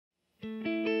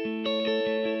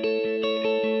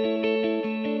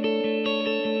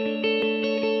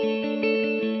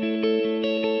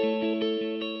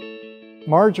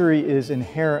Marjorie is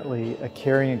inherently a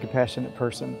caring and compassionate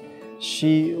person.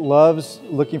 She loves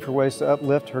looking for ways to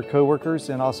uplift her coworkers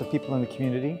and also people in the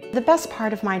community. The best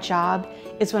part of my job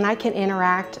is when I can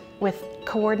interact with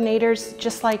coordinators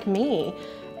just like me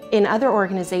in other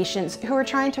organizations who are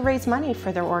trying to raise money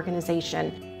for their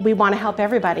organization. We want to help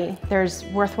everybody. There's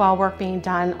worthwhile work being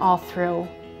done all through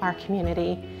our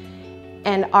community.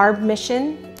 And our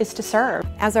mission is to serve.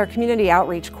 As our community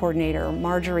outreach coordinator,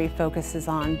 Marjorie focuses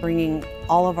on bringing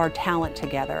all of our talent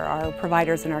together, our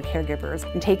providers and our caregivers,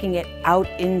 and taking it out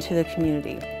into the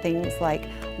community. Things like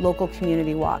local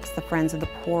community walks, the Friends of the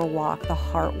Poor walk, the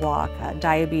Heart walk,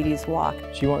 diabetes walk.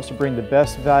 She wants to bring the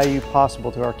best value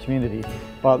possible to our community,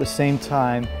 while at the same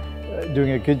time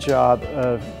doing a good job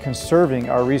of conserving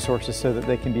our resources so that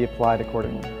they can be applied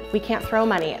accordingly. We can't throw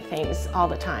money at things all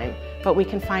the time, but we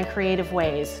can find creative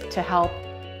ways to help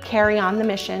carry on the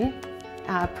mission,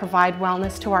 provide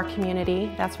wellness to our community.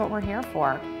 That's what we're here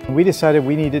for. We decided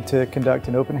we needed to conduct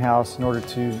an open house in order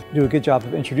to do a good job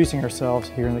of introducing ourselves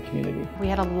here in the community. We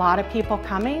had a lot of people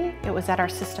coming. It was at our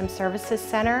System Services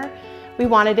Center. We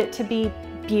wanted it to be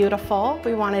beautiful.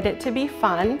 We wanted it to be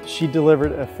fun. She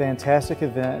delivered a fantastic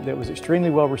event that was extremely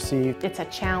well received. It's a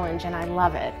challenge and I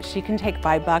love it. She can take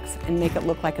 $5 and make it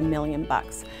look like $1 million.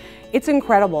 It's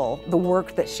incredible the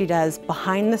work that she does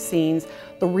behind the scenes,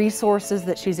 the resources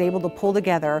that she's able to pull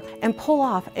together and pull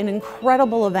off an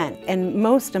incredible event. And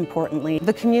most importantly,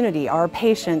 the community, our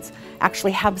patients,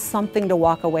 actually have something to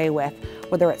walk away with,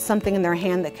 whether it's something in their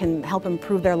hand that can help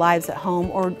improve their lives at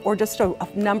home or just a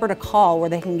number to call where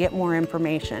they can get more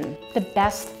information. The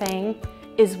best thing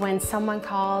is when someone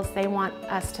calls, they want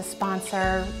us to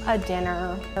sponsor a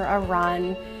dinner or a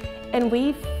run, and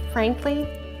we frankly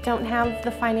don't have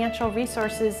the financial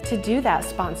resources to do that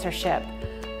sponsorship.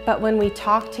 But when we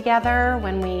talk together,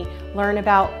 when we learn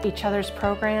about each other's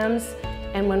programs,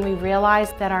 and when we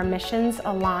realize that our missions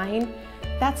align,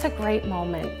 that's a great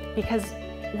moment because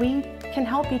we can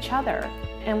help each other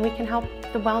and we can help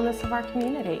the wellness of our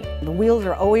community. The wheels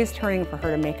are always turning for her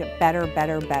to make it better,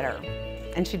 better, better.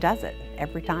 And she does it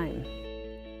every time.